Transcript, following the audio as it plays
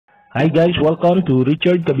Hi guys, welcome to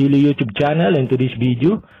Richard Cabile YouTube channel. In today's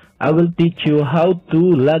video, I will teach you how to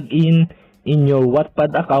log in your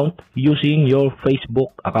Wattpad account using your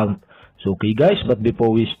Facebook account. So okay guys, but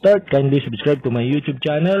before we start, kindly subscribe to my YouTube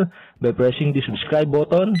channel by pressing the subscribe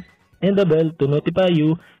button and the bell to notify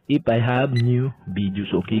you if I have new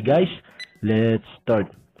videos. Okay guys, let's start.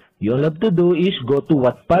 You all have to do is go to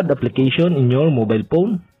Wattpad application in your mobile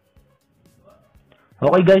phone.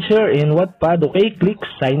 Okay guys, here in Wattpad, okay, click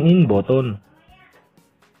sign in button.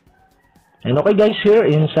 And okay guys, here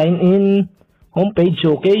in sign in homepage,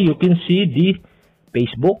 okay, you can see the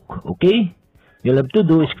Facebook, okay. You'll have to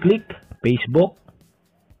do is click Facebook.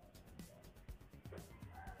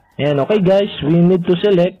 And okay guys, we need to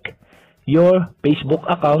select your Facebook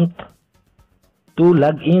account to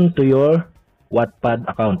log in to your Wattpad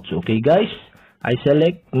account. So, okay guys, I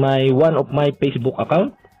select one of my Facebook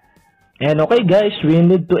account. And okay guys, we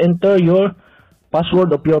need to enter your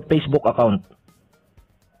password of your Facebook account.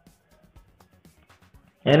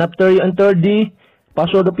 And after you enter the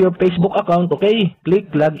password of your Facebook account, okay,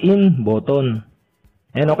 click login button.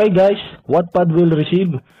 And okay guys, Wattpad will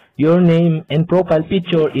receive your name and profile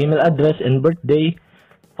picture, email address, and birthday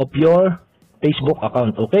of your Facebook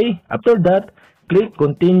account. Okay, after that, click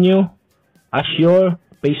continue as your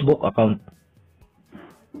Facebook account.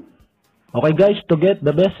 Okay guys, to get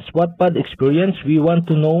the best Wattpad experience, we want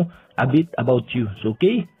to know a bit about you. So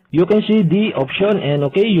okay, you can see the option and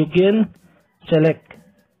okay, you can select.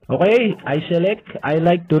 Okay, I select, I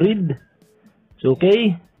like to read. So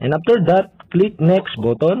okay, and after that, click next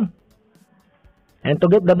button. And to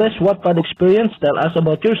get the best Wattpad experience, tell us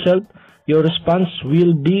about yourself. Your response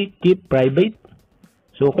will be kept private.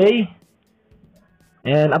 So okay,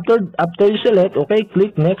 and after you select, okay,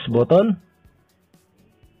 click next button.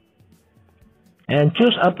 And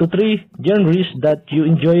choose up to 3 genres that you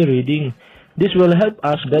enjoy reading. This will help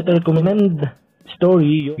us better recommend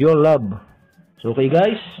story you love. So okay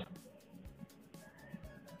guys.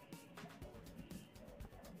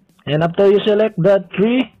 And after you select the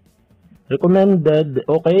 3 recommended,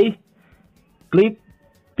 okay, click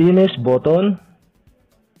finish button.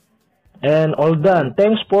 And all done.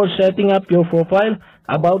 Thanks for setting up your profile.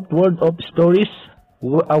 About word of stories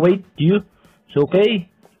await you. So okay,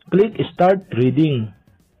 click start reading.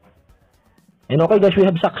 And okay guys, we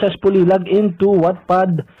have successfully logged into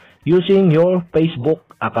Wattpad using your Facebook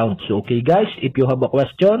account. So okay guys, if you have a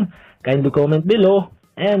question, kindly comment below.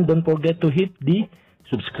 And don't forget to hit the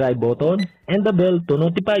subscribe button and the bell to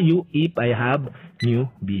notify you if I have new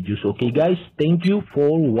videos. Okay guys, thank you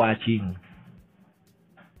for watching.